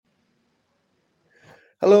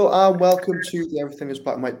Hello and welcome to the Everything is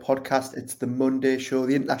Black and White podcast. It's the Monday show.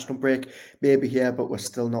 The international break may be here, but we're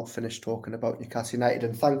still not finished talking about Newcastle United.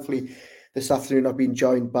 And thankfully, this afternoon I've been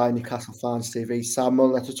joined by Newcastle Fans TV, Sam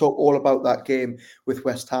Muller, to talk all about that game with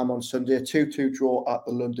West Ham on Sunday. A 2-2 draw at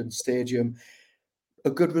the London Stadium.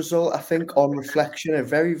 A good result, I think, on reflection. A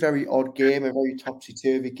very, very odd game, a very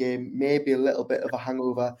topsy-turvy game. Maybe a little bit of a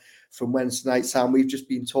hangover from Wednesday night. Sam, we've just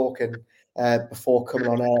been talking before coming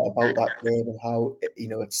on air about that game and how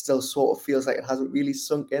it still sort of feels like it hasn't really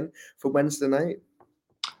sunk in from Wednesday night.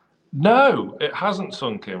 No, it hasn't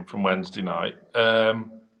sunk in from Wednesday night. I've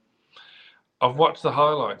watched the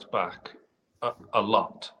highlights back a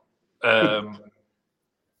lot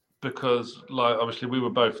because, obviously we were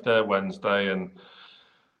both there Wednesday, and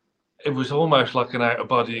it was almost like an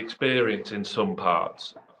out-of-body experience in some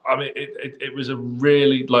parts. I mean, it was a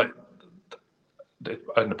really,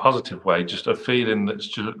 in a positive way, just a feeling that's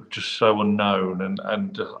just so unknown,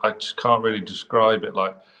 and I just can't really describe it.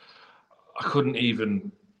 Like, I couldn't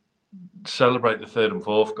even celebrate the third and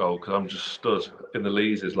fourth goal because I'm just stood in the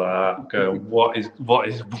leases like that, going, what is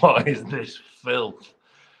this filth?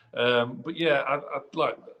 But yeah, I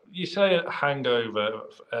like you say, a hangover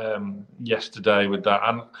yesterday with that,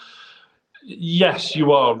 and yes,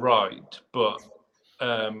 you are right, but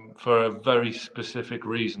for a very specific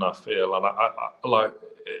reason, I feel, and I like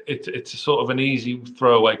it's a sort of an easy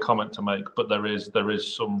throwaway comment to make, but there is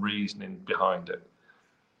some reasoning behind it.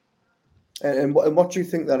 And what do you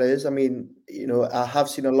think that is? I mean, I have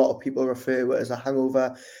seen a lot of people refer to it as a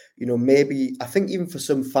hangover. Maybe, I think even for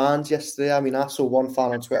some fans yesterday, I mean, I saw one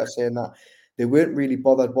fan on Twitter saying that they weren't really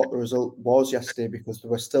bothered what the result was yesterday because they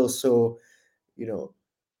were still so,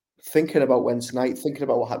 thinking about Wednesday night, thinking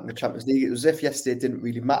about what happened in the Champions League. It was as if yesterday didn't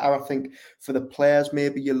really matter. I think for the players,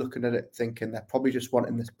 maybe you're looking at it thinking they're probably just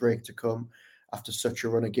wanting this break to come after such a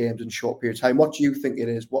run of games in a short period of time. What do you think it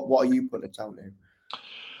is? What are you putting it down to?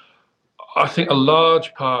 I think a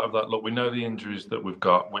large part of that, look, we know the injuries that we've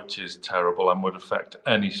got, which is terrible and would affect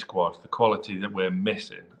any squad, the quality that we're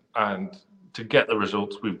missing. And to get the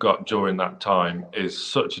results we've got during that time is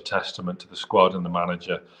such a testament to the squad and the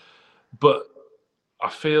manager. But I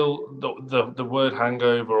feel the word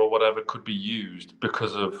hangover or whatever could be used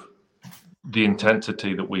because of the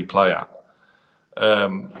intensity that we play at.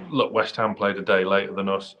 Look, West Ham played a day later than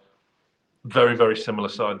us. Very, very similar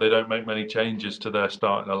side. They don't make many changes to their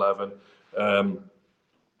starting 11.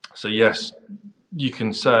 So yes, you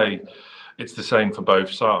can say it's the same for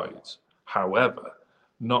both sides. However,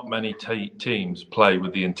 not many teams play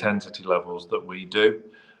with the intensity levels that we do.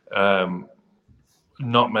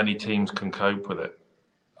 Not many teams can cope with it.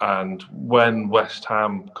 And when West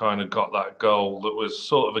Ham kind of got that goal that was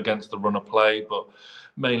sort of against the run of play, but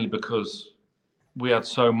mainly because we had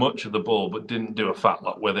so much of the ball but didn't do a fat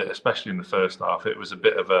lot with it, especially in the first half, it was a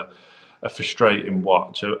bit of a frustrating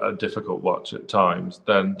watch, a difficult watch at times.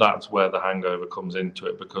 Then that's where the hangover comes into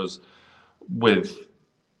it, because with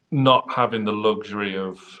not having the luxury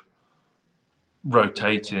of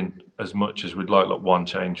rotating as much as we'd like one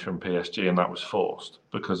change from PSG, and that was forced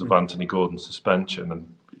because of Anthony Gordon's suspension.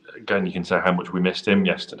 And again, you can say how much we missed him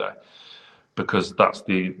yesterday, because that's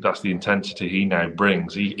the intensity he now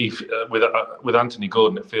brings. With Anthony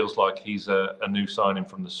Gordon, it feels like he's a new signing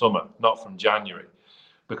from the summer, not from January,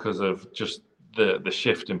 because of just the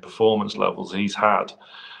shift in performance levels he's had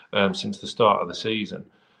since the start of the season.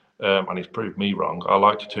 And he's proved me wrong. I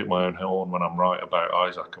like to toot my own horn when I'm right about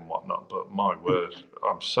Isak and whatnot, but my word,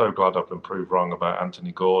 I'm so glad I've been proved wrong about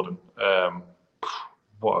Anthony Gordon.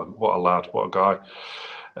 What a lad, what a guy.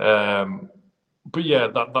 But yeah,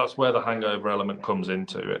 that's where the hangover element comes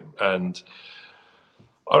into it. And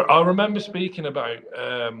I remember speaking about,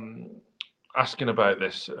 asking about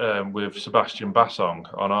this with Sebastian Bassong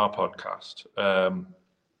on our podcast.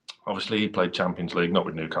 Obviously, he played Champions League, not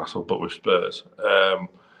with Newcastle, but with Spurs.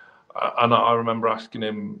 And I remember asking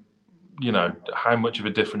him, how much of a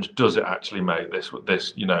difference does it actually make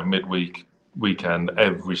this midweek weekend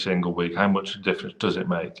every single week? How much difference does it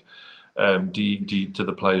make? Do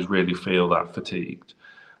the players really feel that fatigued?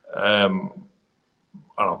 And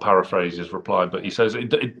I'll paraphrase his reply, but he says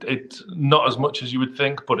it's not as much as you would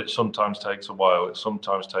think, but it sometimes takes a while. It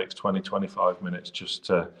sometimes takes 20, 25 minutes just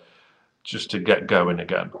to get going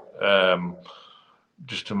again.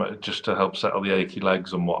 Just to help settle the achy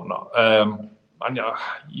legs and whatnot. And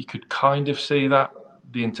you could kind of see that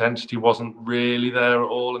the intensity wasn't really there at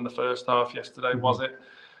all in the first half yesterday, was it?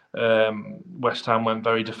 West Ham went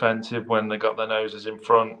very defensive when they got their noses in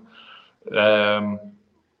front.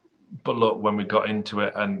 But look, when we got into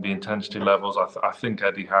it and the intensity levels, I think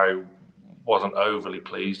Eddie Howe wasn't overly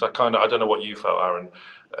pleased. I don't know what you felt, Aaron.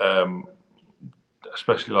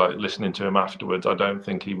 especially like listening to him afterwards, I don't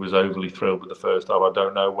think he was overly thrilled with the first half. I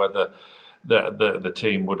don't know whether the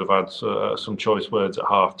team would have had some choice words at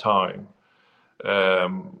half time.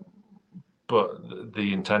 But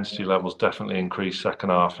the intensity levels definitely increased second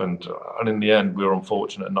half, and in the end we were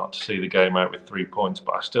unfortunate not to see the game out with 3 points.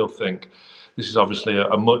 But I still think this is obviously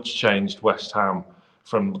a much changed West Ham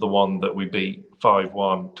from the one that we beat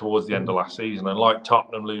 5-1 towards the end of last season. And like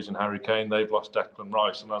Tottenham losing Harry Kane, they've lost Declan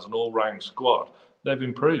Rice, and as an all-round squad, they've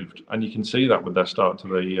improved, and you can see that with their start to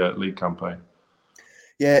the league campaign.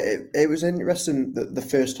 Yeah, it was interesting the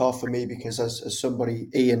first half for me because as somebody,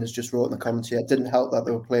 Ian has just wrote in the commentary, it didn't help that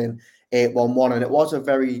they were playing 8-1-1, and it was a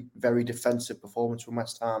very, very defensive performance from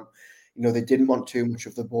West Ham. You know, they didn't want too much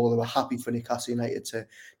of the ball. They were happy for Newcastle United to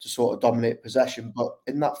sort of dominate possession. But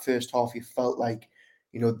in that first half, you felt like,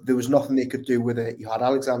 you know, there was nothing they could do with it. You had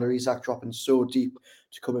Alexander Isak dropping so deep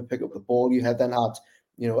to come and pick up the ball. You had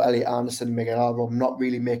you know, Elliot Anderson, Miguel Almiron not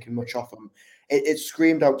really making much of him. It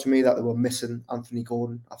screamed out to me that they were missing Anthony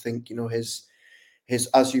Gordon. I think, you know, his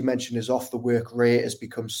as you mentioned, his off the work rate has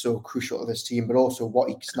become so crucial to this team, but also what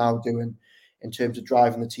he's now doing in terms of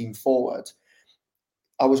driving the team forward.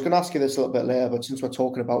 I was going to ask you this a little bit later, but since we're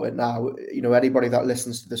talking about it now, you know, anybody that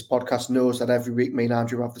listens to this podcast knows that every week me and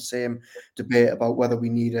Andrew have the same debate about whether we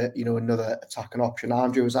need another attacking option.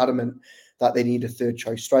 Andrew was adamant that they need a third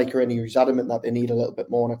choice striker, and he was adamant that they need a little bit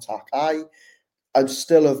more in attack. I'm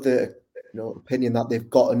still of the opinion that they've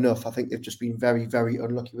got enough. I think they've just been very, very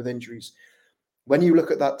unlucky with injuries. When you look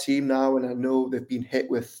at that team now, and I know they've been hit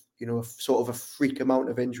with, you know, sort of a freak amount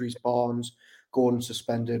of injuries, Barnes, Gordon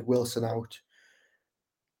suspended, Wilson out.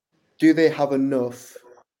 Do they have enough,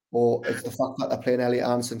 or is the fact that they're playing Elliot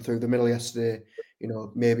Anderson through the middle yesterday, you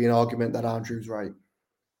know, maybe an argument that Andrew's right?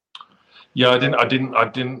 Yeah, I didn't.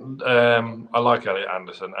 I like Elliot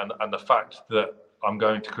Anderson, and the fact that I'm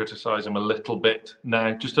going to criticise him a little bit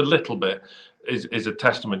now, just a little bit, is a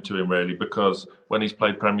testament to him, really, because when he's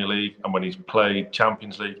played Premier League and when he's played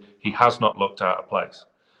Champions League, he has not looked out of place.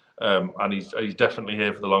 And he's definitely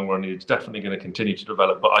here for the long run. He's definitely going to continue to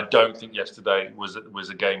develop. But I don't think yesterday was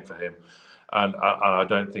a game for him, and I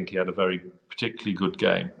don't think he had a very particularly good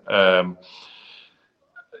game.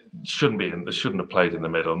 Shouldn't have played in the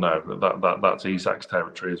middle. No, that's Isak's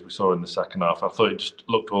territory, as we saw in the second half. I thought it just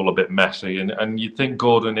looked all a bit messy, and you'd think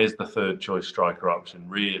Gordon is the third choice striker option,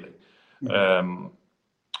 really. Mm-hmm.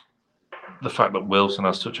 The fact that Wilson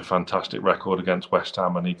has such a fantastic record against West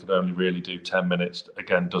Ham and he could only really do 10 minutes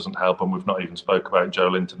again doesn't help, and we've not even spoke about Joe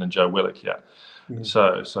Linton and Joe Willock yet. Mm-hmm.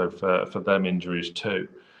 So for them injuries too.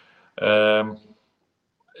 It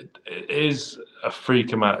is a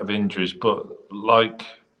freak amount of injuries, but like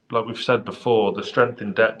we've said before, the strength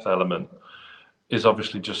in depth element is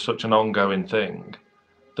obviously just such an ongoing thing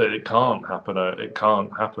that it can't happen. It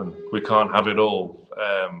can't happen. We can't have it all.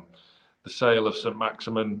 The sale of St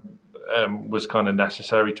Maximin was kind of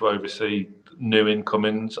necessary to oversee new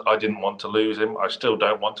incomings. I didn't want to lose him. I still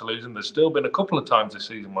don't want to lose him. There's still been a couple of times this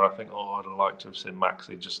season where I think, I'd like to have seen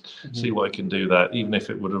Maxi, just see what he can do there, even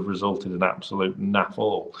if it would have resulted in absolute naff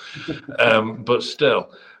all. But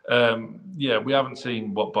still, we haven't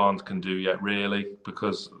seen what Barnes can do yet, really,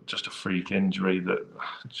 because just a freak injury that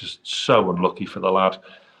just so unlucky for the lad.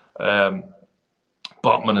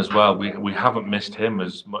 Botman as well. We haven't missed him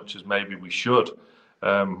as much as maybe we should.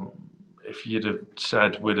 If you'd have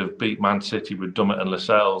said we'd have beat Man City with Dummett and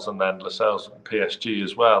Lascelles, and then Lascelles and PSG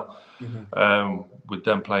as well, with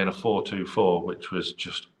them playing a 4-2-4, which was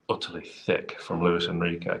just utterly thick from Luis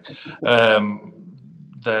Enrique,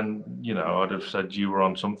 then, you know, I'd have said you were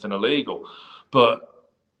on something illegal. But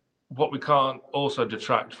what we can't also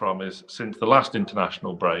detract from is, since the last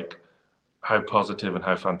international break, how positive and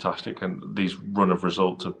how fantastic and these run of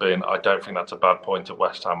results have been. I don't think that's a bad point at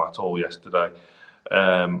West Ham at all yesterday.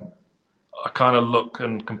 I kind of look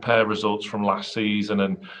and compare results from last season,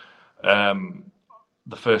 and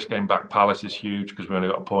the first game back, Palace, is huge because we only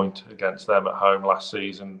got a point against them at home last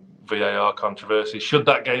season. VAR controversy. Should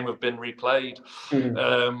that game have been replayed?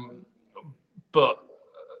 But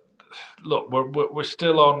look, we're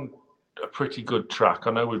still on a pretty good track.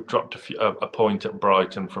 I know we've dropped a point at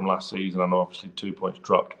Brighton from last season. I know obviously 2 points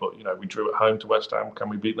dropped, but you know, we drew at home to West Ham. Can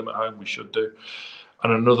we beat them at home? We should do.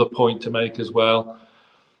 And another point to make as well,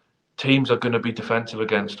 teams are going to be defensive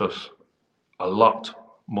against us a lot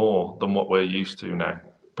more than what we're used to now,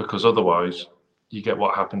 because otherwise you get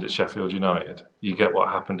what happened at Sheffield United, you get what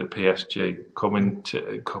happened at PSG, coming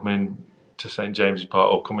to St James's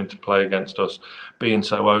Park or coming to play against us, being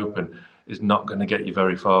so open is not going to get you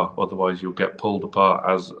very far. Otherwise you'll get pulled apart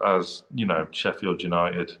as you know, Sheffield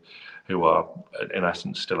United, who are in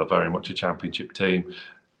essence still a very much a championship team,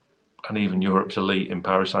 and even Europe's elite in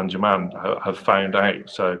Paris Saint-Germain have found out.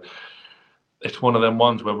 So it's one of them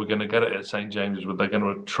ones where we're going to get it at St James's, where they're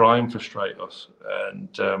going to try and frustrate us, and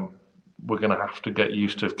we're going to have to get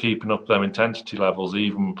used to keeping up them intensity levels,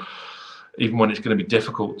 even when it's going to be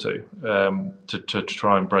difficult to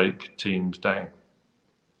try and break teams down.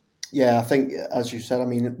 Yeah, I think, as you said, I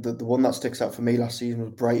mean, the one that sticks out for me last season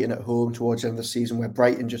was Brighton at home towards the end of the season, where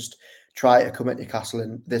Brighton just tried to come at Newcastle,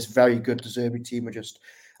 and this very good De Zerbi team were just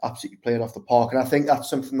absolutely playing off the park. And I think that's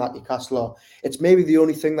something that Newcastle are. It's maybe the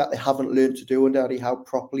only thing that they haven't learned to do under Eddie Howe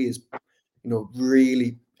properly is,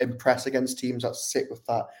 really impress against teams that sit with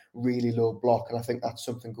that really low block. And I think that's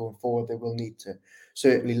something going forward they will need to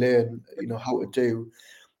certainly learn, how to do.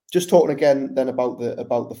 Just talking again then about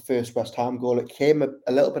the first West Ham goal, it came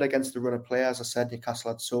a little bit against the run of play. As I said,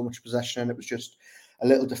 Newcastle had so much possession, and it was just a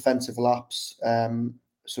little defensive lapse.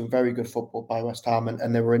 Some very good football by West Ham,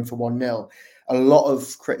 and they were in for 1-0. A lot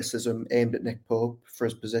of criticism aimed at Nick Pope for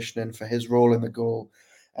his positioning, for his role in the goal.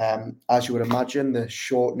 As you would imagine, the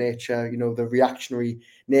short nature, the reactionary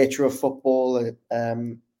nature of football,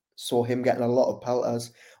 saw him getting a lot of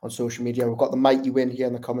pelters on social media. We've got the mighty win here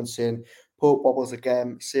in the comments saying, Pope wobbles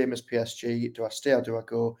again, same as PSG. Do I stay or do I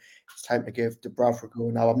go? It's time to give Dubravka a go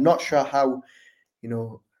now. I'm not sure how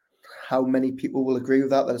many people will agree with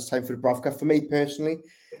that it's time for Dubravka. For me personally,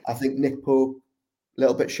 I think Nick Pope, a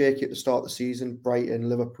little bit shaky at the start of the season. Brighton,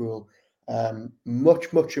 Liverpool,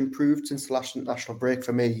 much improved since the last national break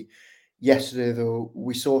for me. Yesterday, though,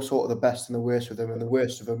 we saw sort of the best and the worst of them, and the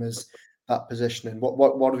worst of them is that positioning.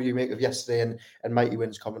 What do you make of yesterday and Mighty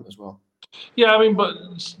Win's comment as well? Yeah, I mean, but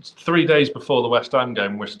 3 days before the West Ham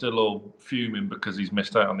game, we're still all fuming because he's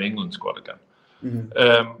missed out on the England squad again.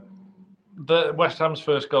 Mm-hmm. The West Ham's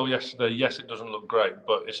first goal yesterday, yes, it doesn't look great,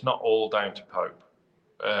 but it's not all down to Pope.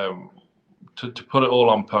 To put it all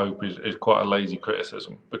on Pope is quite a lazy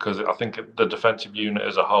criticism, because I think the defensive unit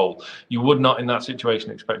as a whole, you would not in that situation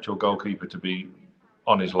expect your goalkeeper to be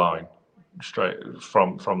on his line straight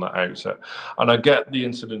from that outset. And I get the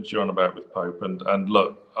incidents you're on about with Pope, and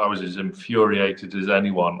look, I was as infuriated as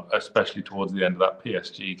anyone, especially towards the end of that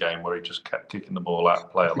PSG game where he just kept kicking the ball out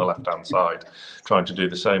of play on the left-hand side, trying to do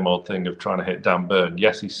the same old thing of trying to hit Dan Burn.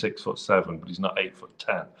 Yes, he's 6'7", but he's not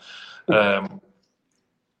 8'10".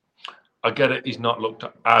 I get it, he's not looked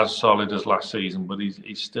as solid as last season, but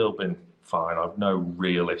he's still been fine. I've no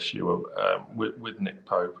real issue with Nick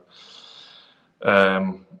Pope.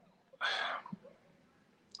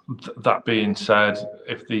 That being said,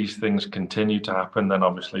 if these things continue to happen, then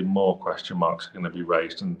obviously more question marks are going to be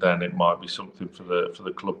raised, and then it might be something for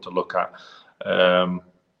the club to look at.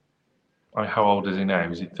 How old is he now?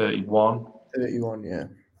 Is he 31? 31, yeah.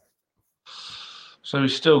 So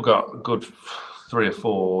he's still got a good 3 or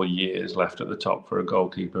 4 years left at the top for a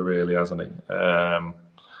goalkeeper, really, hasn't he? I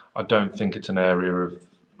don't think it's an area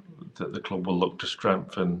that the club will look to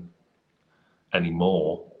strengthen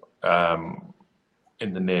anymore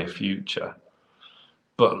in the near future.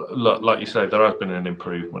 But look, like you say, there has been an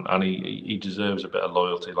improvement, and he deserves a bit of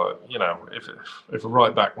loyalty. Like, if a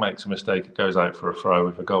right back makes a mistake, it goes out for a throw.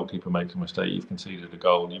 If a goalkeeper makes a mistake, you've conceded a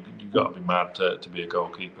goal. You've got to be mad to be a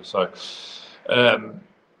goalkeeper. So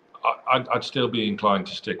I'd still be inclined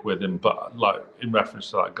to stick with him. But like in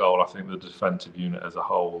reference to that goal, I think the defensive unit as a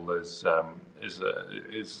whole is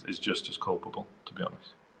just as culpable, to be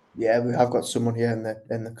honest. Yeah, we have got someone here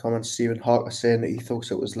in the comments, Stephen Harker, saying that he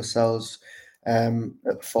thinks it was Lascelles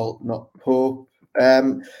at fault, not Pope.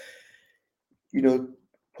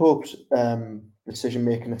 Pope's decision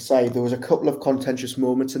making aside, there was a couple of contentious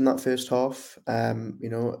moments in that first half.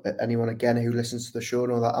 Anyone again who listens to the show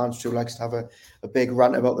know that Armstrong likes to have a big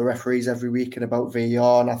rant about the referees every week and about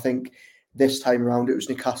VAR. And I think this time around it was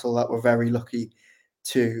Newcastle that were very lucky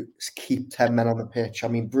to keep 10 men on the pitch. I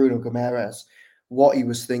mean, Bruno Guimaraes, what he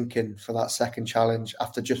was thinking for that second challenge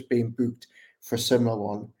after just being booked for a similar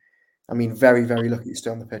one. I mean, very, very lucky to stay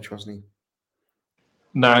on the pitch, wasn't he?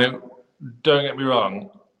 Now, don't get me wrong,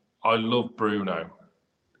 I love Bruno.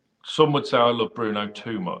 Some would say I love Bruno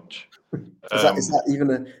too much. Is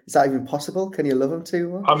that even possible? Can you love him too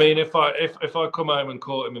much? I mean, if I come home and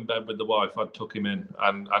caught him in bed with the wife, I'd tuck him in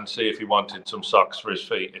and see if he wanted some socks for his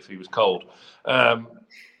feet if he was cold.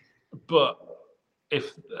 But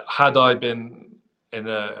had I been in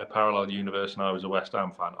a parallel universe and I was a West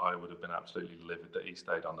Ham fan, I would have been absolutely livid that he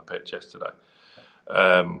stayed on the pitch yesterday.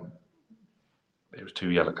 It was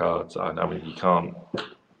 2 yellow cards. I mean, you can't.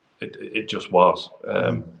 It just was.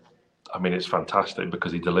 I mean, it's fantastic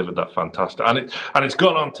because he delivered that fantastic, and it's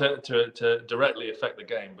gone on to directly affect the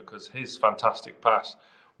game, because his fantastic pass,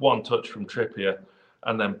 one touch from Trippier,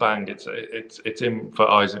 and then bang, it's in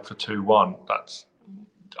for Isak for 2-1.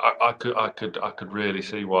 I could really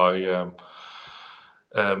see why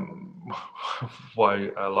why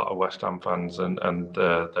a lot of West Ham fans and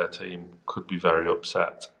their team could be very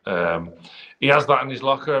upset. He has that in his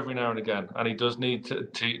locker every now and again, and he does need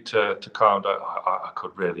to calm down. I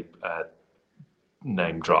could really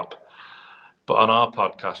name drop. But on our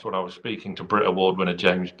podcast, when I was speaking to Brit Award winner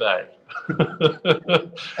James Bay,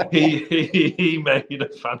 he made a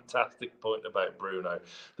fantastic point about Bruno,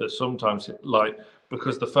 that sometimes, like,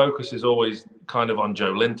 because the focus is always kind of on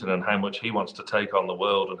Joe Linton and how much he wants to take on the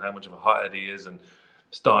world and how much of a hothead he is and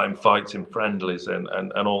starting fights in friendlies and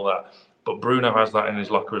all that. But Bruno has that in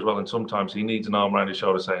his locker as well, and sometimes he needs an arm around his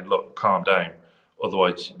shoulder saying, look, calm down.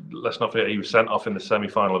 Otherwise, let's not forget he was sent off in the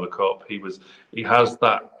semi-final of the Cup. He has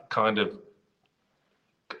that kind of,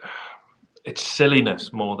 it's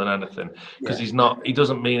silliness more than anything, because he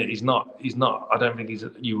doesn't mean it. He's not, I don't think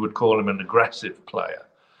you would call him an aggressive player.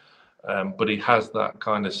 But he has that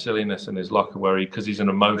kind of silliness in his locker because he's an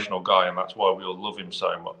emotional guy, and that's why we all love him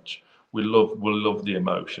so much. We'll love the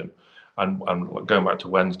emotion. And going back to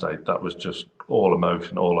Wednesday, that was just all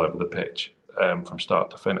emotion all over the pitch, from start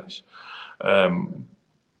to finish.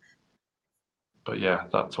 But yeah,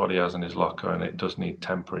 that's what he has in his locker, and it does need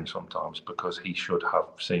tempering sometimes, because he should have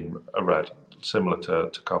seen a red, similar to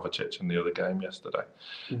Kovacic in the other game yesterday.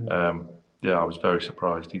 Mm-hmm. I was very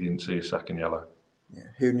surprised he didn't see a second yellow. Yeah.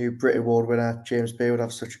 Who knew Brit Award winner James Bay would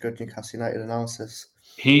have such a good Newcastle United analysis?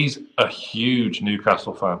 He's a huge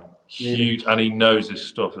Newcastle fan. Huge, and he knows his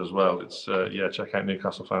stuff as well. It's check out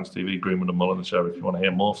Newcastle Fans TV, Greenwood and Mullen show if you want to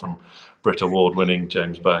hear more from Brit Award winning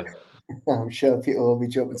James Bay. I'm sure people will be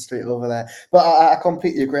jumping straight over there. But I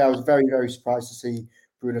completely agree. I was very, very surprised to see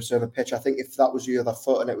Bruno serve a pitch. I think if that was the other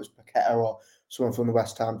foot and it was Paqueta or someone from the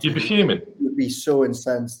West Ham team, you'd be fuming. You'd be so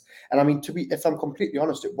incensed. And I mean, if I'm completely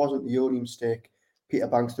honest, it wasn't the only mistake Peter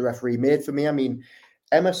Banks, the referee, made for me. I mean,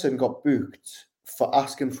 Emerson got booked for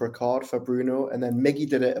asking for a card for Bruno, and then Miggy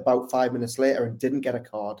did it about 5 minutes later and didn't get a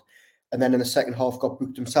card. And then in the second half got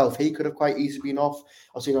booked himself. He could have quite easily been off.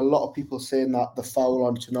 I've seen a lot of people saying that the foul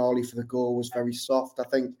on Tonali for the goal was very soft. I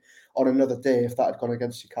think on another day, if that had gone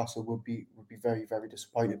against Newcastle, would be very, very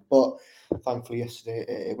disappointed. But thankfully yesterday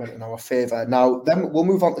it went in our favour. Now, then we'll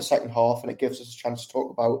move on to the second half, and it gives us a chance to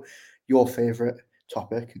talk about your favourite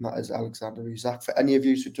topic, and that is Alexander Isak. For any of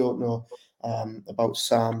you who don't know about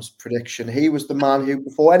Sam's prediction, he was the man who,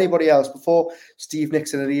 before anybody else, before Steve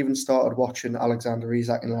Nixon had even started watching Alexander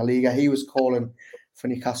Isak in La Liga, he was calling for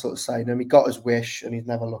Newcastle to sign him. He got his wish, and he's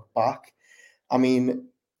never looked back. I mean,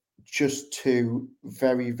 just two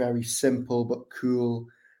very, very simple but cool,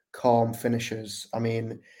 calm finishes. I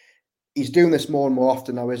mean, he's doing this more and more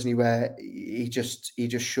often now, isn't he? Where he just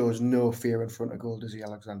shows no fear in front of goal, does he,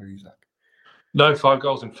 Alexander Isak? No, 5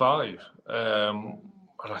 goals in 5.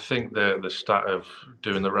 And I think the stat of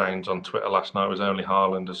doing the rounds on Twitter last night was only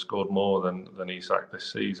Haaland has scored more than Isak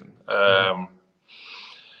this season.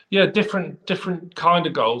 Different kind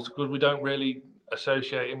of goals, because we don't really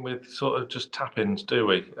associate him with sort of just tap-ins, do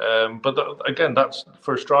we? But again, that's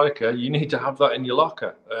for a striker. You need to have that in your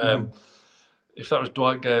locker. If that was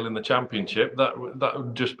Dwight Gale in the Championship, that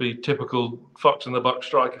would just be typical fox in the box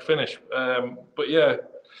striker finish. But yeah,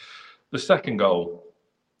 the second goal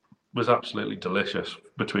was absolutely delicious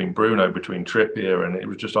between Trippier, and it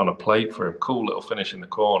was just on a plate for a cool little finish in the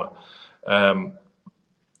corner.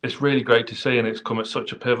 It's really great to see, and it's come at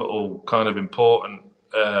such a pivotal kind of important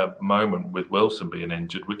moment with Wilson being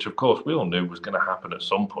injured, which of course we all knew was going to happen at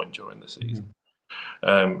some point during the season.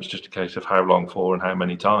 It's just a case of how long for and how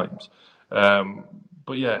many times.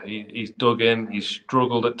 But yeah, he's dug in, he's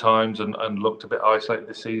struggled at times and looked a bit isolated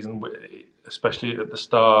this season, especially at the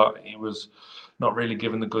start. He was not really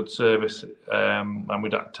given the good service, and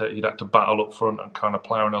he'd had to battle up front and kind of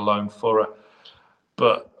ploughing a lone furrow.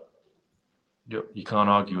 But you can't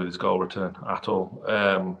argue with his goal return at all.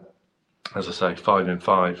 As I say, 5 in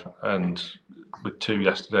 5, and with 2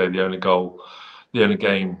 yesterday, the only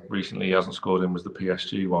game recently he hasn't scored in was the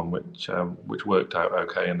PSG one, which worked out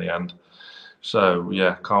okay in the end. So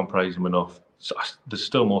yeah, can't praise him enough. So, there's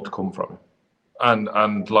still more to come from him.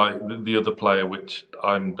 And like the other player, which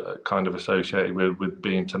I'm kind of associated with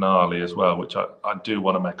being Tonali as well, which I do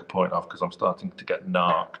want to make a point of, because I'm starting to get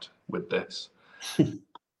narked with this.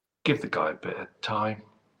 Give the guy a bit of time.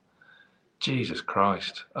 Jesus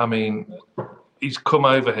Christ. I mean, he's come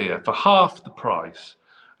over here for half the price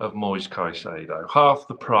of Moise Caicedo, half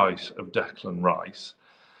the price of Declan Rice.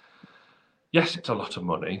 Yes, it's a lot of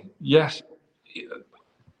money. Yes, he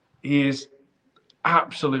is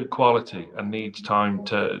absolute quality and needs time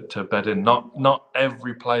to bed in. Not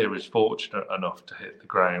every player is fortunate enough to hit the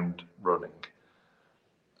ground running.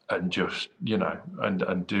 and just,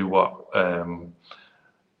 and do what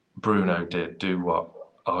Bruno did, do what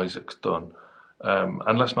Isak's done.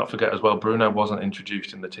 And let's not forget as well, Bruno wasn't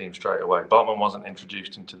introduced in the team straight away. Botman wasn't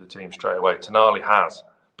introduced into the team straight away. Tonali has,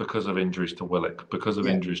 because of injuries to Willock, because of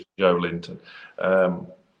injuries to Joe Linton.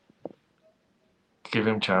 Give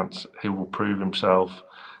him chance. He will prove himself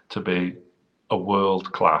to be a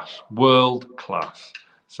world-class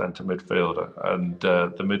centre midfielder. And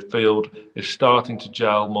the midfield is starting to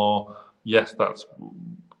gel more. Yes, that's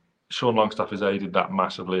Sean Longstaff has aided that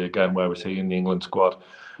massively again, where we're seeing the England squad.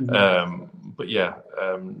 But yeah,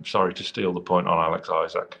 sorry to steal the point on Alex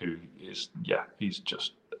Isak, who is, he's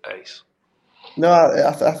just ace. No,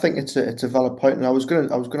 I think it's a valid point, and I was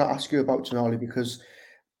gonna ask you about Tonali, because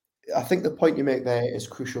I think the point you make there is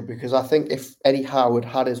crucial, because I think if Eddie Howe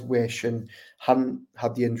had his wish and hadn't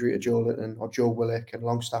had the injury to Joe Linton or Joe Willock, and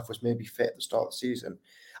Longstaff was maybe fit at the start of the season,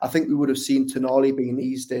 I think we would have seen Tonali being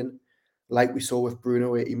eased in like we saw with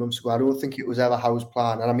Bruno 18 months ago. I don't think it was ever Howe's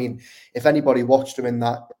plan. And I mean, if anybody watched him in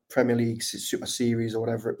that Premier League Super Series or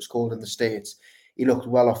whatever it was called in the States, he looked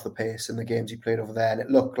well off the pace in the games he played over there, and it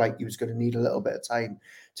looked like he was going to need a little bit of time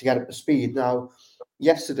to get up to speed. Now,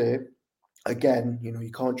 yesterday, again,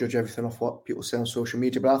 you can't judge everything off what people say on social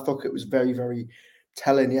media, but I thought it was very, very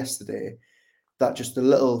telling yesterday that just a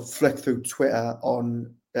little flick through Twitter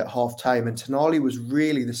at half time, and Tonali was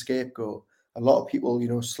really the scapegoat. A lot of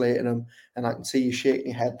people, slating him, and I can see you shaking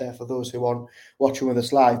your head there for those who aren't watching with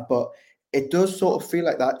us live, but it does sort of feel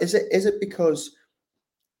like that. Is it because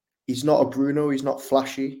he's not a Bruno, he's not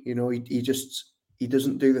flashy, he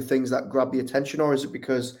doesn't do the things that grab the attention, or is it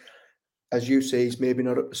because, as you say, he's maybe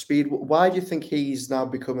not up to speed? Why do you think he's now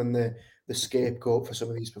becoming the scapegoat for some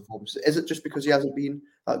of these performances? Is it just because he hasn't been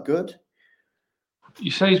that good?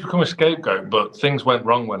 You say he's become a scapegoat, but things went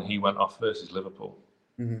wrong when he went off versus Liverpool.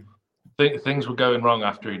 Mm-hmm. Things were going wrong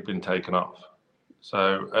after he'd been taken off.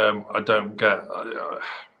 So I don't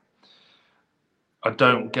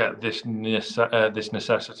get this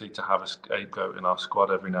necessity to have a scapegoat in our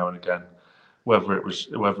squad every now and again. Whether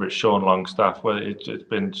it's Sean Longstaff, whether it's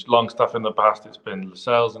been Longstaff in the past, it's been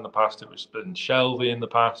Lascelles in the past, it's been Shelvey in the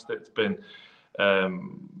past, it's been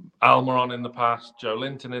Almiron in the past, Joe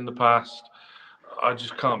Linton in the past. I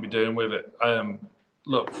just can't be doing with it.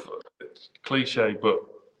 Look, it's cliche, but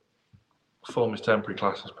form is temporary,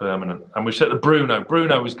 class is permanent. And we've said that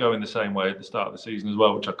Bruno was going the same way at the start of the season as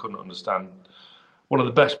well, which I couldn't understand. One of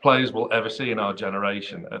the best players we'll ever see in our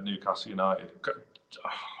generation at Newcastle United.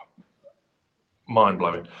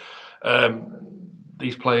 Mind-blowing.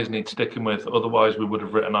 These players need sticking with, otherwise we would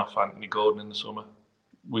have written off Anthony Gordon in the summer.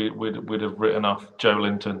 We'd have written off Joe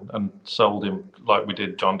Linton and sold him like we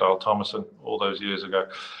did John Dale Thomason all those years ago.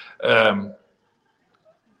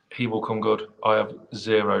 He will come good. I have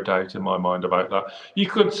zero doubt in my mind about that. You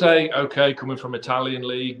could say, okay, coming from Italian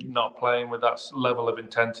league, not playing with that level of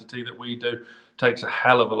intensity that we do, takes a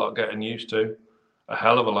hell of a lot getting used to. A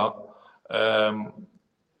hell of a lot.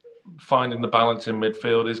 Finding the balance in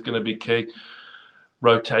midfield is going to be key.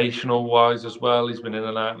 Rotational wise as well, he's been in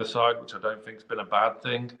and out of the side, which I don't think has been a bad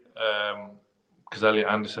thing, because Elliot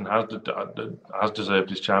Anderson has deserved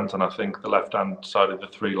his chance, and I think the left hand side of the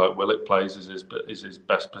three, like Willock plays, is his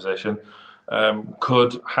best position.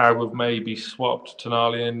 Could Howe have maybe swapped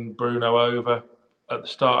Tonali and Bruno over at the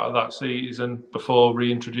start of that season before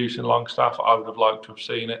reintroducing Longstaff? I would have liked to have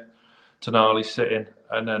seen it. Tonali sitting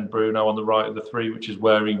and then Bruno on the right of the three, which is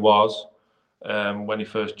where he was when he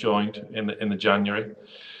first joined in the January,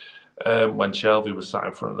 when Shelvey was sat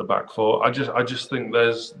in front of the back four. I just think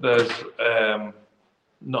there's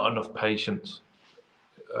not enough patience,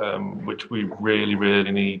 which we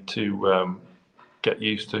really need to get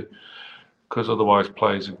used to, because otherwise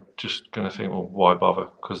players are just going to think, well, why bother?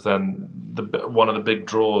 Because then one of the big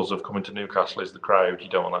draws of coming to Newcastle is the crowd. You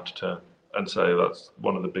don't want that to turn and say that's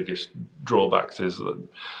one of the biggest drawbacks, is that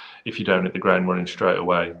if you don't hit the ground running straight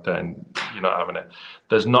away, then you're not having it.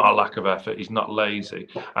 There's not a lack of effort. He's not lazy.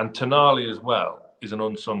 And Tonali as well is an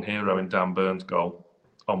unsung hero in Dan Burns' goal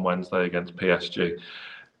on Wednesday against PSG.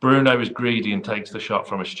 Bruno is greedy and takes the shot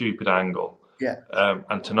from a stupid angle. Yeah.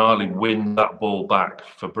 And Tonali wins that ball back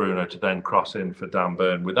for Bruno to then cross in for Dan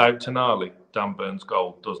Burn. Without Tonali, Dan Burns'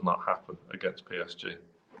 goal does not happen against PSG.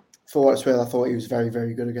 For what it's worth, I thought he was very,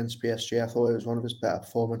 very good against PSG. I thought it was one of his better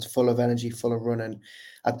performances, full of energy, full of running.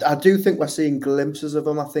 I do think we're seeing glimpses of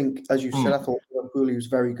him. I think, as you said, I thought Liverpool, he was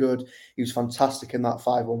very good. He was fantastic in that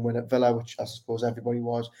 5-1 win at Villa, which I suppose everybody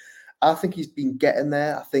was. I think he's been getting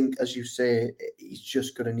there. I think, as you say, he's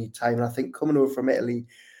just going to need time. And I think coming over from Italy,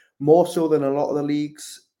 more so than a lot of the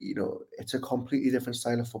leagues, it's a completely different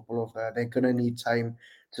style of football over there. They're going to need time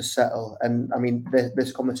to settle. And I mean,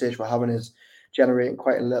 this conversation we're having is generating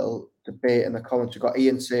quite a little debate in the comments. We've got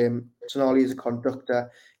Ian saying Tonali is a conductor.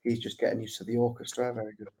 He's just getting used to the orchestra.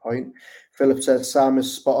 Very good point. Philip says Sam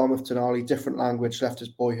is spot on with Tonali. Different language, left his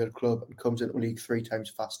boyhood club and comes into league 3 times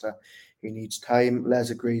faster. He needs time. Les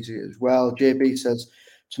agrees as well. JB says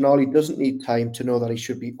Tonali doesn't need time to know that he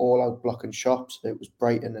should be all out blocking shots. It was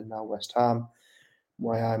Brighton and now West Ham.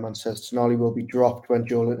 Man says Tonali will be dropped when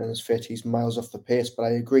Joelinton is fit. He's miles off the pace, but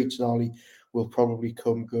I agree Tonali will probably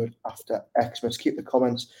come good after Xmas. Keep the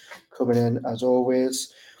comments coming in as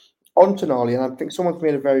always. On Tonali, and I think someone's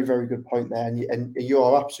made a very, very good point there, and you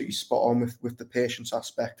are absolutely spot on with the patience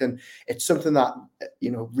aspect. And it's something that,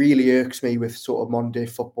 really irks me with sort of modern day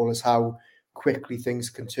football is how quickly things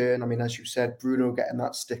can turn. I mean, as you said, Bruno getting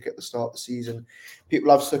that stick at the start of the season, people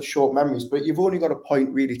have such short memories, but you've only got to point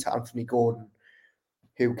really to Anthony Gordon,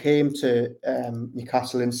 who came to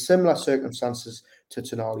Newcastle in similar circumstances to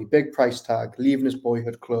Tonali, big price tag, leaving his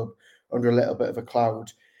boyhood club under a little bit of a cloud.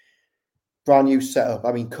 Brand new setup.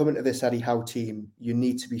 I mean, coming to this Eddie Howe team, you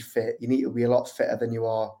need to be fit. You need to be a lot fitter than you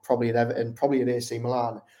are probably at Everton, probably at AC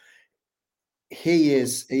Milan.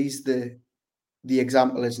 He's the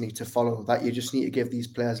example, isn't he, to follow, that you just need to give these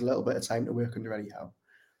players a little bit of time to work under Eddie Howe.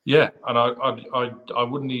 Yeah, and I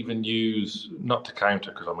wouldn't even use, not to counter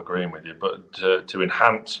because I'm agreeing with you, but to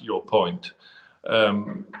enhance your point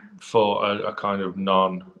for a kind of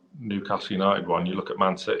non-Newcastle United one. You look at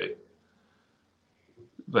Man City.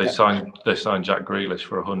 They signed Jack Grealish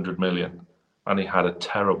for 100 million, and he had a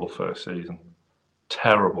terrible first season.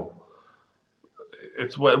 Terrible.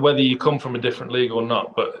 It's whether you come from a different league or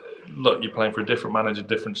not, but look, you're playing for a different manager,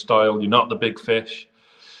 different style. You're not the big fish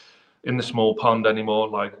in the small pond anymore,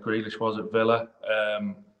 like Grealish was at Villa.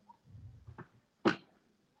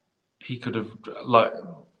 He could have,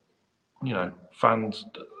 fans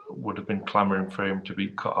would have been clamouring for him to be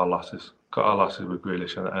cut our losses with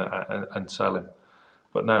Grealish and sell him.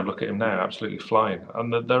 But now look at him now, absolutely flying.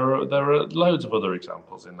 And there are loads of other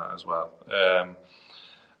examples in that as well.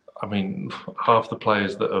 I mean, half the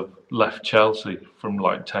players that have left Chelsea from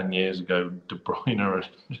like 10 years ago, De Bruyne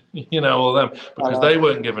and, all them, because they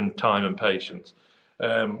weren't given time and patience.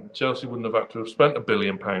 Chelsea wouldn't have had to have spent £1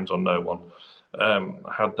 billion on no one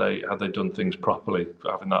had they done things properly,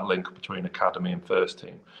 having that link between academy and first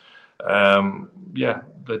team.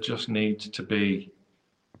 There just needs to be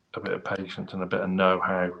a bit of patience and a bit of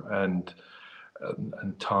know-how, and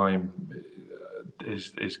time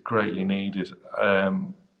is greatly needed.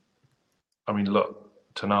 I mean, look,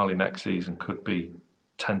 Tonali next season could be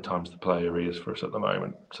 10 times the player he is for us at the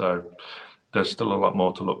moment. So there's still a lot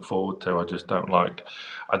more to look forward to. I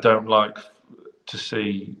don't like to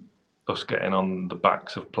see us getting on the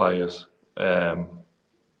backs of players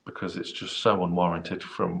because it's just so unwarranted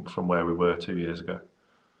from where we were 2 years ago.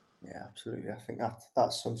 Yeah, absolutely. I think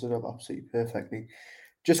that sums it up absolutely perfectly.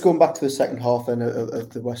 Just going back to the second half then of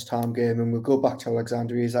the West Ham game, and we'll go back to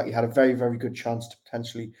Alexander Isak. He had a very, very good chance to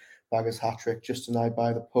potentially bag his hat-trick, just denied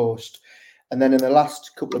by the post. And then in the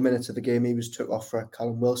last couple of minutes of the game, he was took off for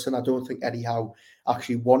Callum Wilson. I don't think Eddie Howe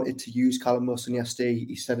actually wanted to use Callum Wilson yesterday.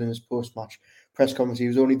 He said in his post-match press conference he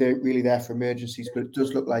was only really there for emergencies, but it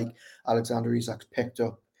does look like Alexander Isak's picked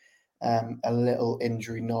up a little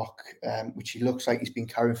injury knock, which he looks like he's been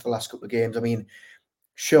carrying for the last couple of games. I mean,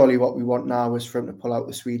 surely what we want now is for him to pull out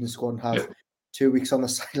the Sweden squad and have 2 weeks on the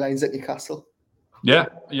sidelines at Newcastle. Yeah.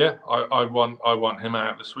 I want him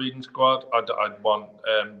out of the Sweden squad. I'd want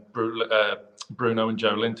Bruno and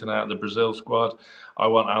Joelinton out of the Brazil squad. I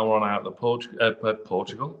want Almiron out of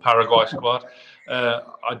the Paraguay squad.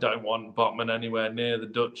 I don't want Botman anywhere near the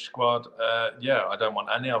Dutch squad. I don't want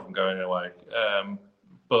any of them going away.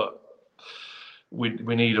 But we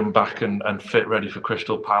need them back and fit, ready for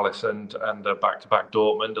Crystal Palace and back-to-back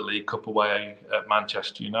Dortmund, a League Cup away at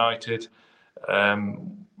Manchester United.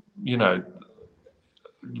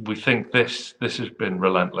 We think this has been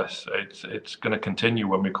relentless. It's going to continue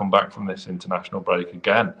when we come back from this international break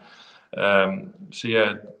again.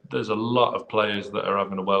 There's a lot of players that are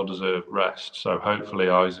having a well-deserved rest. So hopefully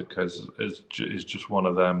Isak is just one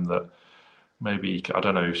of them that maybe, I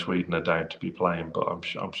don't know who Sweden are down to be playing, but I'm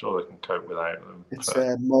sure they can cope without them. It's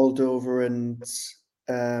Moldova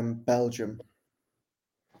and Belgium.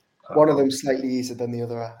 One of them slightly easier than the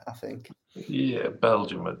other, I think. Yeah,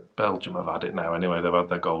 Belgium have had it now anyway. They've had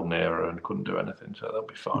their golden era and couldn't do anything, so they'll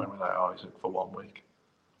be fine without Isak for 1 week.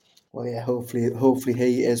 Well, yeah, hopefully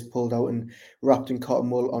he is pulled out and wrapped in cotton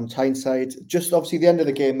wool on Tyneside. Just obviously the end of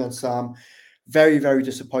the game then, Sam. Very, very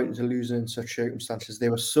disappointing to lose in such circumstances. They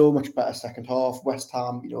were so much better second half. West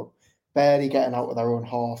Ham, barely getting out of their own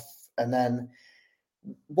half. And then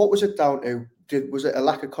what was it down to? was it a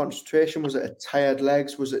lack of concentration? Was it a tired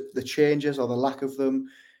legs? Was it the changes or the lack of them?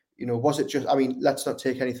 Was it just? I mean, let's not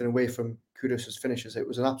take anything away from Kudus' finishes. It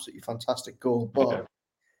was an absolutely fantastic goal, but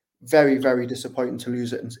very, very disappointing to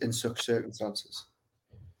lose it in such circumstances.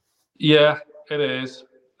 Yeah, it is.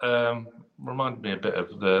 Reminded me a bit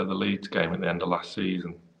of the Leeds game at the end of last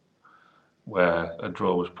season, where a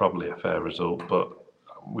draw was probably a fair result, but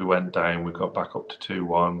we went down, we got back up to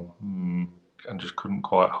 2-1, and just couldn't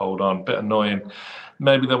quite hold on. Bit annoying.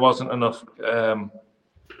 Maybe there wasn't enough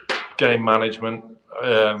game management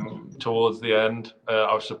towards the end.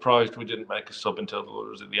 I was surprised we didn't make a sub until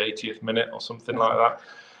was it the 80th minute or something like that.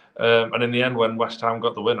 And in the end, when West Ham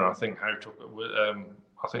got the winner, I think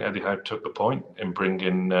Eddie Howe took the point in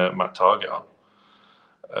bringing Matt Targett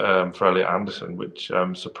on for Elliot Anderson, which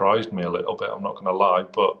surprised me a little bit. I'm not going to lie,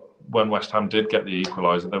 but when West Ham did get the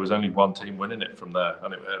equaliser, there was only one team winning it from there,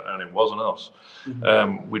 and it wasn't us.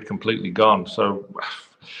 We'd completely gone. So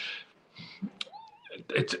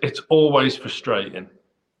it's always frustrating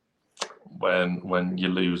when you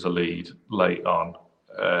lose a lead late on.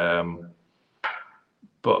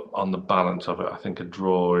 But on the balance of it, I think a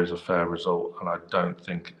draw is a fair result, and I don't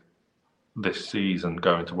think this season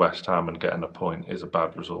going to West Ham and getting a point is a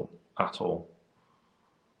bad result at all.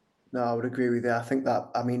 No, I would agree with you. I think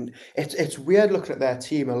that, I mean, it's weird looking at their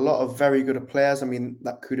team. A lot of very good players. I mean,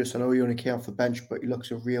 that Kudus, I know he only came off the bench, but he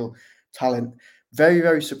looks a real talent. Very,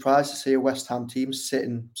 very surprised to see a West Ham team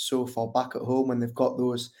sitting so far back at home when they've got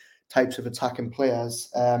those types of attacking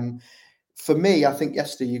players. For me, I think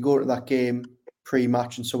yesterday you go to that game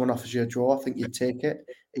pre-match and someone offers you a draw, I think you'd take it.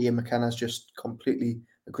 Ian McKenna's just completely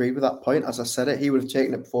agreed with that point. As I said it, he would have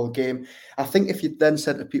taken it before the game. I think if you then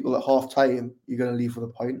said to people at half time, you're going to leave with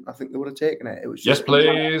a point, I think they would have taken it. It was just yes,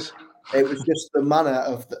 please. It was just the manner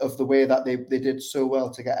of the way that they did so well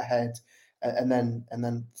to get ahead and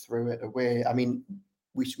then threw it away. I mean,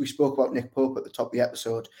 we spoke about Nick Pope at the top of the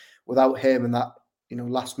episode. Without him and that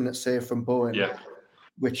last minute save from Bowen,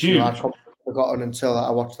 which I'd forgotten until I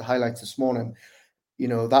watched the highlights this morning.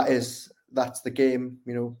 That's the game,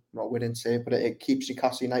 not winning save, but it keeps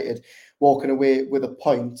Newcastle United walking away with a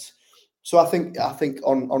point. So I think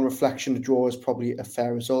on reflection, the draw is probably a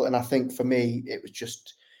fair result. And I think for me, it was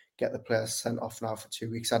just get the players sent off now for 2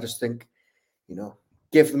 weeks. I just think,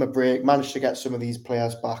 give them a break, manage to get some of these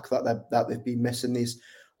players back that they've been missing, these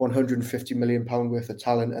 £150 million worth of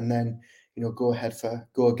talent, and then, go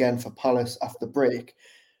again for Palace after the break.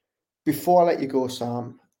 Before I let you go,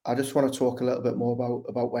 Sam, I just want to talk a little bit more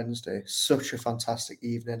about Wednesday. Such a fantastic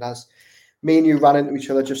evening. As me and you ran into each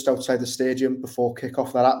other just outside the stadium before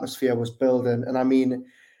kickoff, that atmosphere was building. And I mean,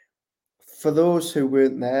 for those who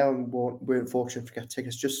weren't there and weren't fortunate to get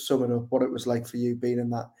tickets, just sum it up what it was like for you being in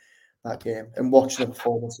that game and watching a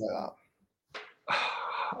performance like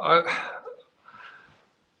that.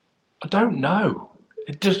 I don't know.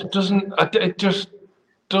 It just doesn't.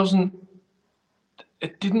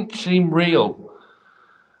 It didn't seem real.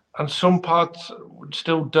 And some parts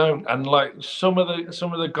still don't. And like some of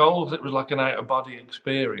the goals, it was like an out of body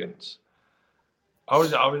experience. I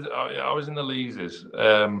was in the Leazes,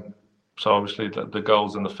 so obviously the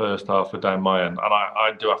goals in the first half were down my end, and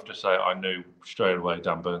I do have to say I knew straight away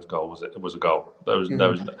Dan Burns' goal was a goal. There was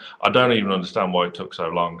I don't even understand why it took so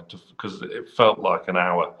long because it felt like an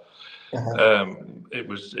hour. It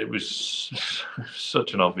was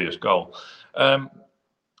such an obvious goal.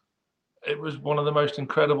 It was one of the most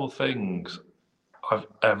incredible things I've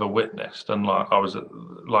ever witnessed, and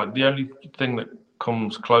the only thing that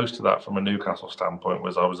comes close to that from a Newcastle standpoint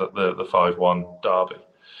was I was at the 5-1 derby.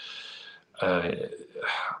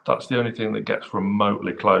 That's the only thing that gets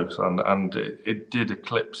remotely close, and it did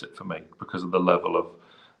eclipse it for me because of the level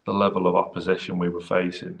of opposition we were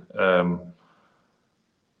facing.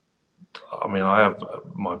 I mean, I have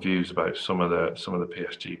my views about some of the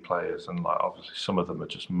PSG players, and obviously some of them are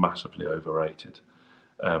just massively overrated.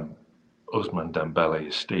 Ousmane Dembele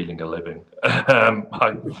is stealing a living.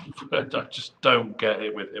 I just don't get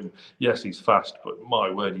it with him. Yes, he's fast, but my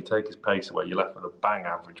word, you take his pace away, you're left with a bang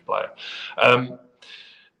average player.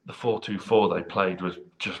 The 4-2-4 they played was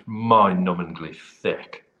just mind-numbingly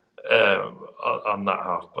thick on that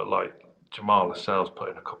half, but Jamal Lascelles put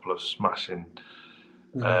in a couple of smashing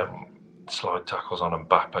slide tackles on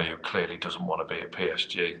Mbappe, who clearly doesn't want to be at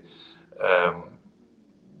PSG.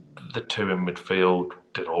 The two in midfield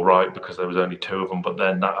did all right because there was only two of them, but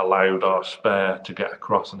then that allowed our spare to get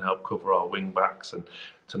across and help cover our wing backs, and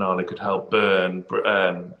Tonali could help Burn,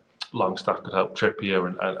 Longstaff could help Trippier,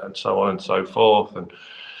 and so on and so forth. And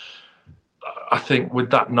I think with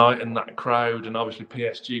that night and that crowd, and obviously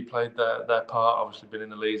PSG played their part, obviously been in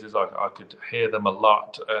the Leazes, I could hear them a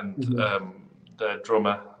lot, and their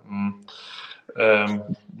drummer.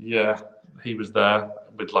 Yeah, he was there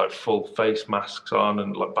with like full face masks on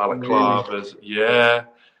and like balaclavas. Really?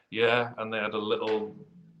 Yeah, and they had a little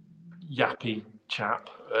yappy chap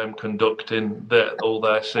conducting all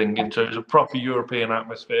their singing. So it was a proper European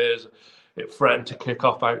atmosphere. It threatened to kick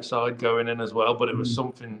off outside going in as well, but it was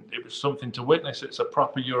something. It was something to witness. It's a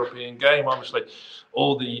proper European game. Obviously,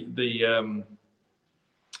 all the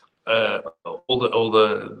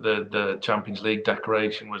Champions League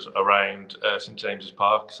decoration was around St James's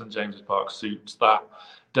Park. St James's Park suits that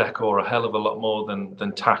decor a hell of a lot more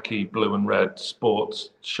than tacky blue and red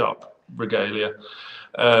sports shop regalia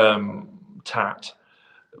tat.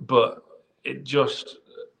 But it just,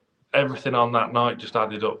 everything on that night just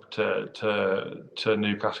added up to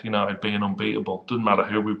Newcastle United being unbeatable. Doesn't matter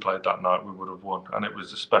who we played that night, we would have won. And it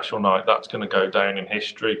was a special night. That's going to go down in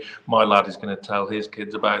history. My lad is going to tell his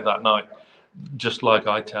kids about that night, just like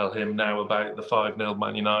I tell him now about the 5-0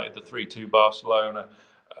 Man United, the 3-2 Barcelona,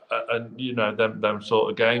 and them sort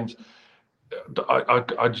of games.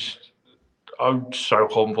 I'm so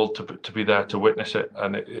humbled to be there to witness it,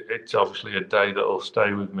 and it's obviously a day that will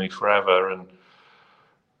stay with me forever. And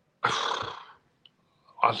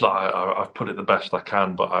I've put it the best I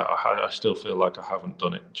can, but I still feel like I haven't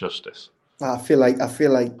done it justice. I feel like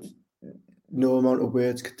no amount of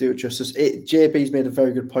words could do it justice. JB's made a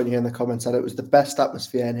very good point here in the comments that it was the best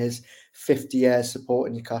atmosphere in his 50 years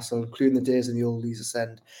supporting Newcastle, including the days in the old Leeds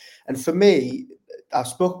Ascend. And for me, I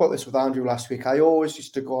spoke about this with Andrew last week. I always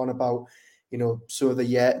used to go on about, some of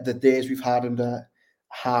the days we've had under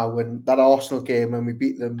Howe, and that Arsenal game when we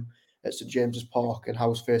beat them at St James's Park and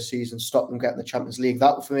Howe's first season, stopped them getting the Champions League.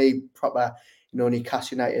 That for me, proper,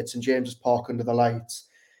 Newcastle United, St James's Park under the lights.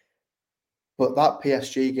 But that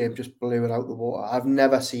PSG game just blew it out the water. I've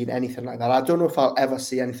never seen anything like that. I don't know if I'll ever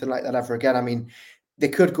see anything like that ever again. I mean, they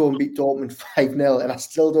could go and beat Dortmund 5-0, and I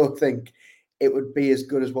still don't think it would be as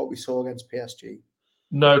good as what we saw against PSG.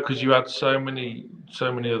 No, because you had so many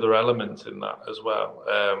other elements in that as well.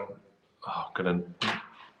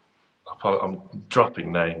 I'm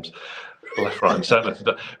dropping names left, right, and centre.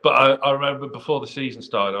 But I remember before the season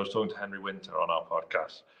started, I was talking to Henry Winter on our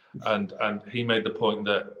podcast, and he made the point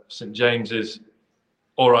that St James's,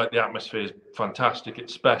 all right, the atmosphere is fantastic,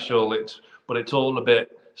 it's special, it was all a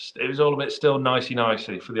bit still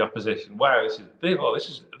nicey for the opposition. Wow, this is big. Oh,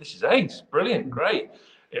 this is ace, brilliant, great.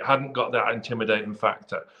 It hadn't got that intimidating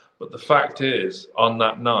factor. But the fact is, on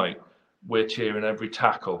that night, we're cheering every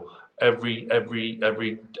tackle, every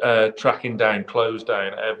tracking down, close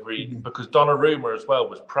down, because Donnarumma as well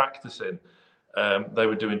was practicing. They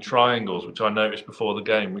were doing triangles, which I noticed before the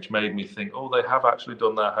game, which made me think, they have actually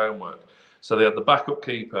done their homework. So they had the backup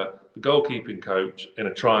keeper, the goalkeeping coach in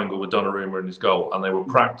a triangle with Donnarumma in his goal, and they were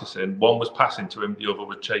practicing. One was passing to him, the other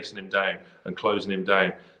was chasing him down and closing him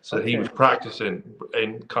down. So he was practicing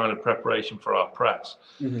in kind of preparation for our press.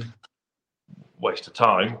 Waste of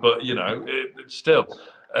time, but it's still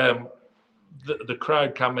the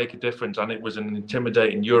crowd can make a difference, and it was an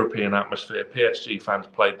intimidating European atmosphere. PSG fans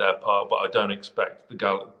played their part, but I don't expect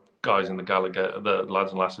the guys in the Gallagher, the lads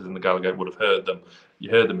and lasses in the Gallagher would have heard them. You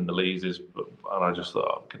heard them in the Leazes, and I just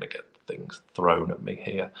thought, I'm going to get things thrown at me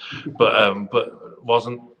here. But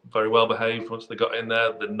wasn't very well behaved once they got in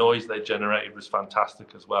there. The noise they generated was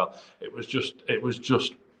fantastic as well. It was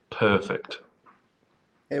just perfect.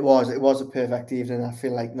 It was a perfect evening. I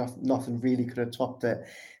feel like nothing really could have topped it.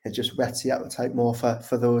 It just whets the appetite more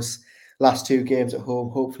for those last two games at home.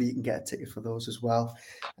 Hopefully you can get a ticket for those as well.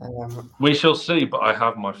 We shall see, but I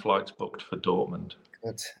have my flights booked for Dortmund.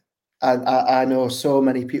 Good. And I know so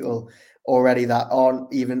many people already that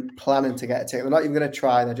aren't even planning to get a ticket. They're not even going to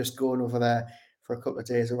try. They're just going over there for a couple of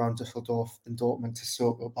days around Dusseldorf and Dortmund to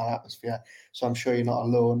soak up that atmosphere. So I'm sure you're not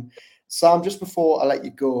alone. Sam, just before I let you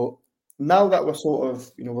go, now that we're sort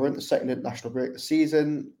of, we're in the second international break of the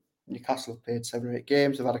season, Newcastle have played 7 or 8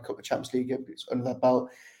 games. They've had a couple of Champions League games under their belt.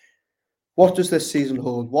 What does this season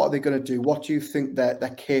hold? What are they going to do? What do you think they're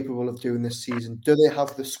capable of doing this season? Do they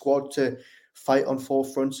have the squad to fight on 4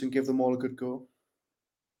 fronts and give them all a good go?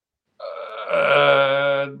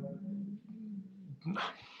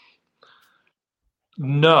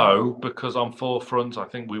 No, because on 4 fronts, I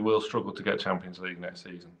think we will struggle to get Champions League next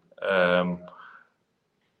season.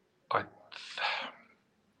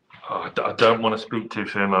 I don't want to speak too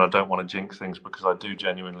soon, and I don't want to jinx things, because I do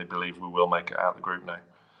genuinely believe we will make it out of the group now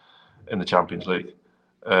in the Champions League.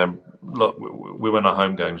 Look, we win our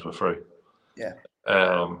home games, we're through. Yeah.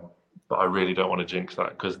 But I really don't want to jinx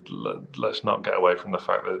that, because let's not get away from the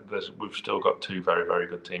fact that we've still got 2 very, very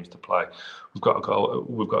good teams to play. We've got to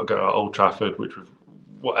go to Old Trafford, which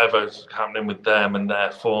whatever's happening with them and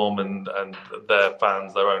their form and their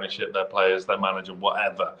fans, their ownership, their players, their manager,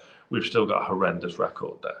 whatever, we've still got a horrendous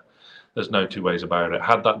record there. There's no two ways about it.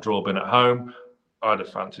 Had that draw been at home, I'd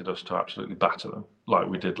have fancied us to absolutely batter them like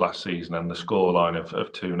we did last season, and the scoreline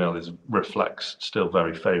of 2-0 reflects still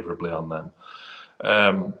very favourably on them.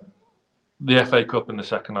 The FA Cup in the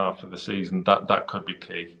second half of the season, that could be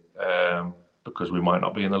key, because we might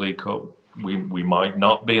not be in the League Cup. We might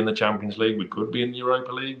not be in the Champions League. We could be in the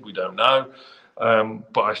Europa League. We don't know.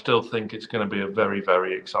 But I still think it's going to be a very,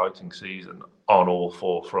 very exciting season on all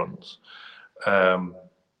four fronts.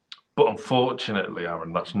 But unfortunately,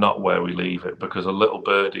 Aaron, that's not where we leave it, because a little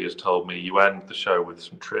birdie has told me you end the show with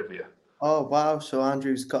some trivia. Oh, wow. So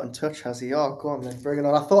Andrew's got in touch, has he? Oh, go on then. Bring it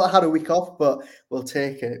on. I thought I had a week off, but we'll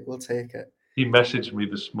take it. We'll take it. He messaged me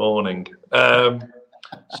this morning.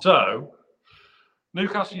 So,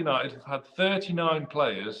 Newcastle United have had 39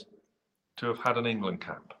 players to have had an England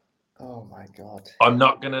cap. Oh, my God. I'm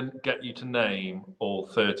not going to get you to name all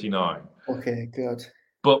 39. Okay, good.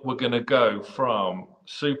 But we're going to go from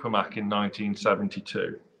Supermac in 1972.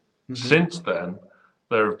 Mm-hmm. Since then,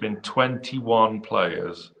 there have been 21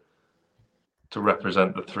 players to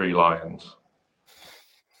represent the Three Lions.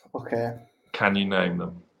 Okay. Can you name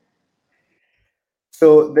them?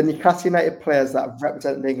 So the Newcastle United players that have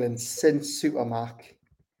represented England since Supermac,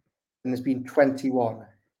 and there's been 21.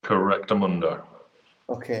 Correctamundo.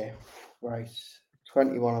 Okay, right.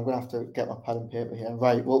 21. I'm going to have to get my pen and paper here.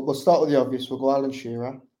 Right, we'll start with the obvious. We'll go Alan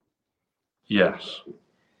Shearer. Yes.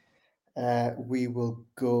 We will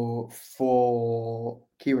go for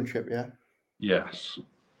Kieran Trippier. Yes.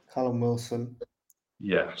 Callum Wilson.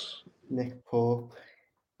 Yes. Nick Pope.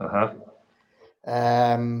 Uh-huh.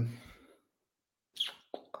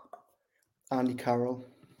 Andy Carroll.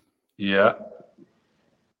 Yeah.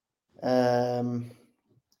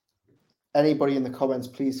 Anybody in the comments,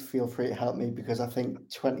 please feel free to help me, because I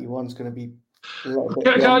think 21 is going to be a little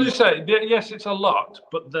bit. Can I just say, yes, it's a lot,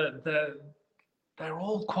 but they're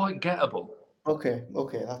all quite gettable. Okay,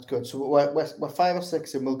 that's good. So we're 5 or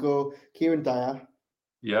 6, and we'll go Kieran Dyer.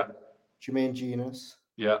 Yeah. Jermaine Genius.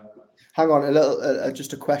 Yeah. Hang on, a little.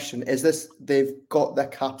 Just a question: is this they've got their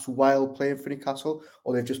caps while playing for Newcastle,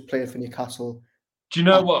 or they've just played for Newcastle? Do you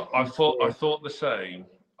know what I thought the same,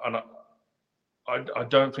 and I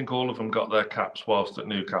don't think all of them got their caps whilst at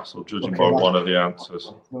Newcastle, judging by one of the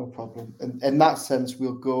answers. No problem. And in that sense,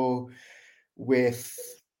 we'll go with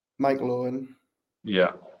Michael Owen.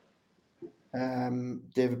 Yeah.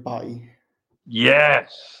 David Batty.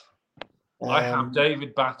 Yes. I have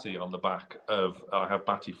David Batty on the back of. I have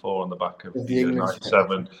Batty 4 on the back of the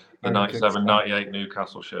 97, 98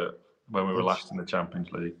 Newcastle shirt when we were last in the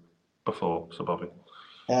Champions League before Sir Bobby.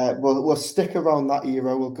 We'll stick around that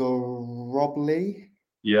era. We'll go Rob Lee.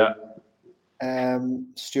 Yeah.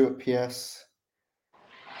 Stuart Pearce.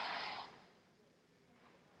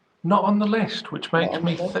 Not on the list, which makes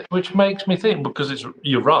me think, because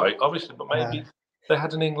you're right, obviously, but maybe they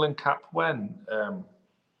had an England cap when.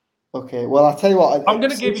 Okay, well, I'll tell you what. I'm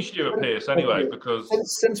going to give you Stuart Pearce anyway, because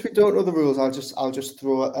since we don't know the rules, I'll just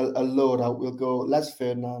throw a load out. We'll go Les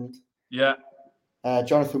Ferdinand. Yeah.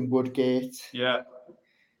 Jonathan Woodgate. Yeah.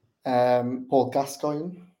 Paul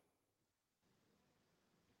Gascoigne.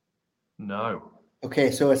 No.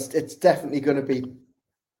 Okay, so it's definitely going to be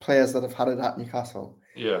players that have had it at Newcastle.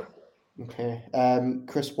 Yeah. Okay.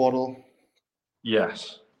 Chris Waddle.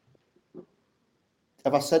 Yes.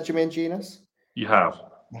 Have I said Jermaine Genius? You have.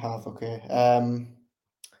 I have. Okay.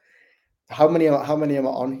 How many am I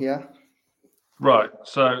on here? Right.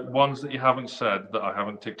 So ones that you haven't said that I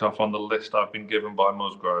haven't ticked off on the list I've been given by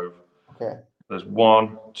Musgrove. Okay. There's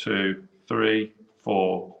 1, 2, 3,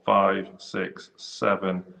 4, 5, 6,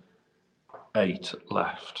 7, 8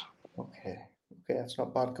 left. Okay, that's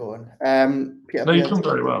not bad going. Peter Beardsley. You've done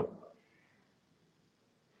very well.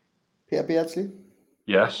 Peter Beardsley?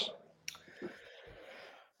 Yes.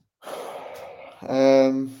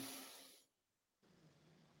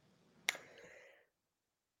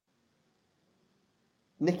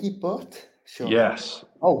 Nicky Butt? Sure. Yes.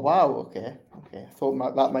 Oh, wow, okay. I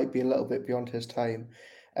thought that might be a little bit beyond his time.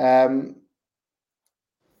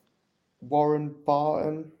 Warren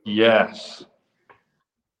Barton? Yes.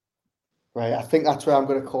 Right, I think that's where I'm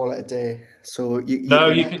going to call it a day. So you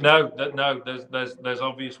can. No. There's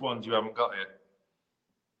obvious ones you haven't got yet.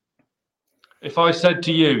 If I said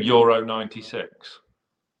to you Euro 96.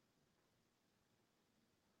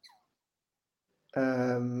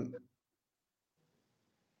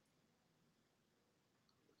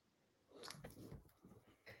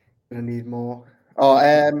 Gonna need more. Oh,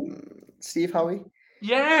 Steve Howie.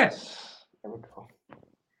 Yes. There we go.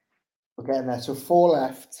 We're getting there. So 4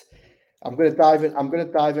 left. I'm going to dive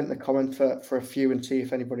into the comment for a few and see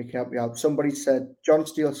if anybody can help me out. Somebody said, John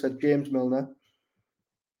Steele said James Milner.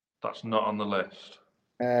 That's not on the list.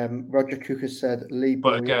 Roger Cook has said Lee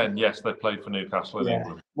But Bowyer. again, yes, they played for Newcastle in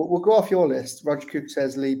England. We'll go off your list. Roger Cook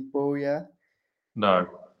says Lee Bowyer. No.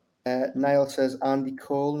 Niall says Andy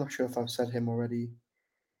Cole. Not sure if I've said him already.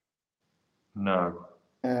 No.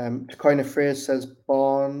 To coin a phrase says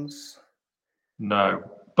Barnes. No.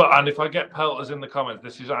 And if I get pelters in the comments,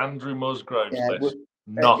 this is Andrew Musgrove's list,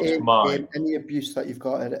 not mine. Any abuse that you've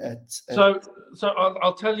got So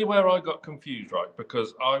I'll tell you where I got confused, right?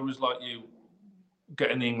 Because I was like you,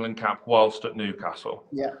 getting the England cap whilst at Newcastle.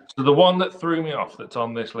 Yeah. So the one that threw me off that's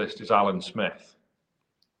on this list is Alan Smith.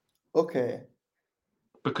 Okay.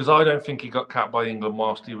 Because I don't think he got capped by England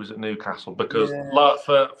whilst he was at Newcastle. Because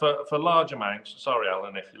for large amounts, sorry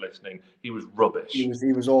Alan, if you're listening, he was rubbish. He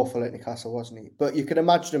was awful at Newcastle, wasn't he? But you can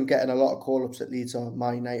imagine him getting a lot of call-ups at Leeds or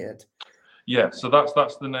Man United. Yeah, so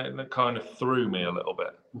that's the name that kind of threw me a little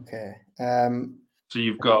bit. Okay. So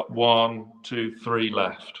you've got 1, 2, 3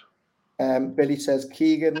 left. Billy says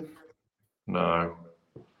Keegan. No.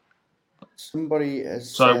 Somebody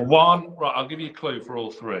has said... one, right, I'll give you a clue for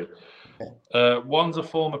all 3. Okay. One's a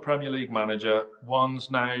former Premier League manager,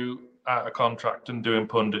 one's now out of contract and doing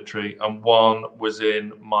punditry, and one was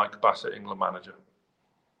in Mike Bassett, England manager.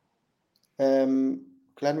 Glenn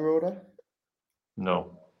Roeder?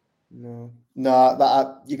 No.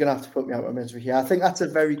 That you're gonna have to put me out of misery here. I think that's a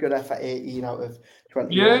very good effort. 18 out of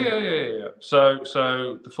 20. Yeah. So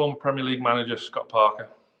the former Premier League manager Scott Parker.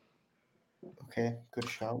 Okay, good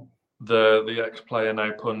shout. The ex-player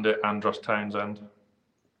now pundit Andros Townsend.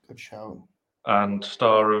 Good shout. And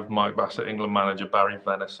star of Mike Bassett, England manager Barry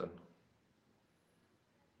Venison.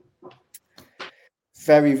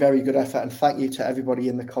 Very, very good effort, and thank you to everybody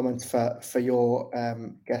in the comments for your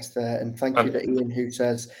guest there, and thank you to Ian who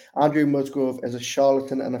says Andrew Musgrove is a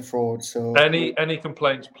charlatan and a fraud. So any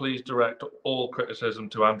complaints, please direct all criticism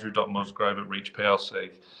to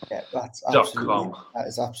andrew.musgrove@reachplc. Yeah, that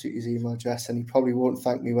is absolutely his email address, and he probably won't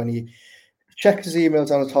thank me when he checks his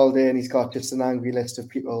emails on his holiday and he's got just an angry list of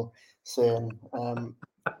people saying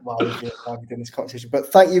why have you done this competition.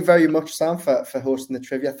 But thank you very much, Sam, for hosting the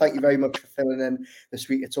trivia. Thank you very much for filling in this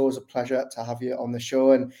week. It's always a pleasure to have you on the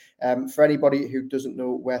show. And for anybody who doesn't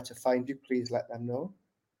know where to find you, please let them know.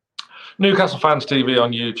 Newcastle Fans TV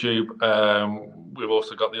on YouTube. We've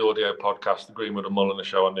also got the audio podcast, the Greenwood and Mulliner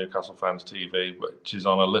Show on Newcastle Fans TV, which is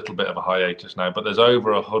on a little bit of a hiatus now. But there's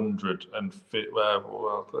over 150.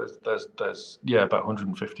 There's about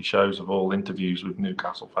 150 shows of all interviews with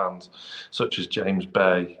Newcastle fans, such as James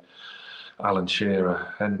Bay, Alan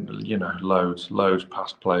Shearer, and loads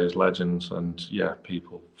past players, legends, and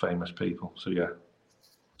famous people. So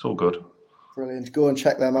it's all good. Brilliant. Go and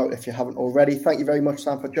check them out if you haven't already. Thank you very much,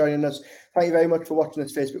 Sam, for joining us. Thank you very much for watching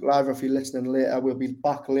this Facebook Live, or if you're listening later. We'll be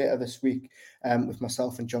back later this week with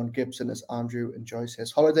myself and John Gibson as Andrew enjoys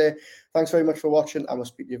his holiday. Thanks very much for watching, and we'll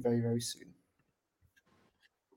speak to you very, very soon.